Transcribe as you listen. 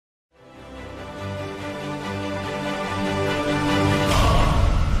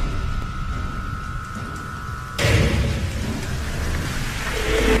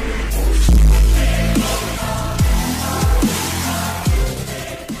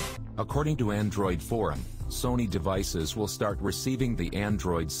According to Android Forum, Sony devices will start receiving the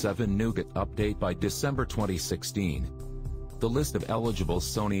Android 7 Nougat update by December 2016. The list of eligible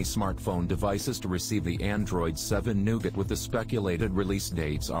Sony smartphone devices to receive the Android 7 Nougat with the speculated release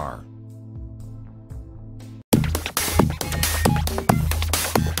dates are: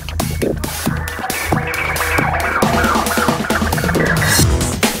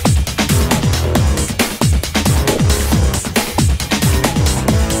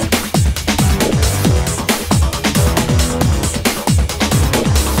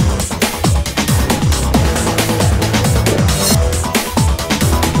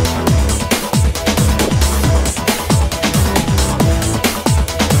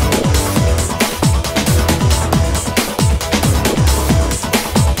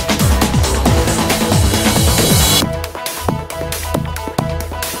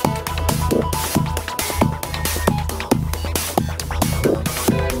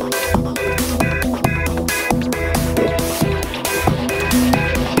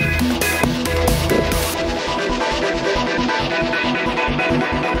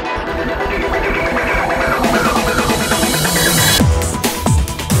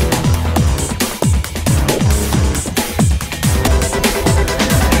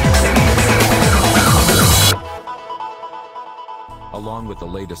 Along with the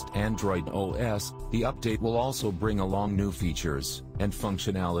latest Android OS, the update will also bring along new features and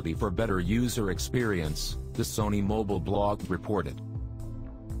functionality for better user experience, the Sony mobile blog reported.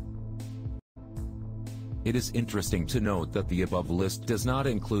 It is interesting to note that the above list does not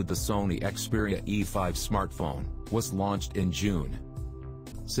include the Sony Xperia E5 smartphone, was launched in June.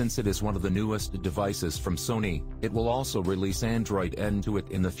 Since it is one of the newest devices from Sony, it will also release Android N to it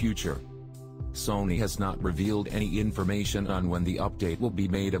in the future. Sony has not revealed any information on when the update will be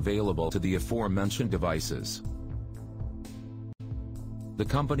made available to the aforementioned devices. The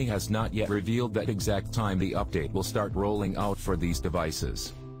company has not yet revealed that exact time the update will start rolling out for these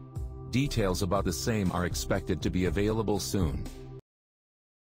devices. Details about the same are expected to be available soon.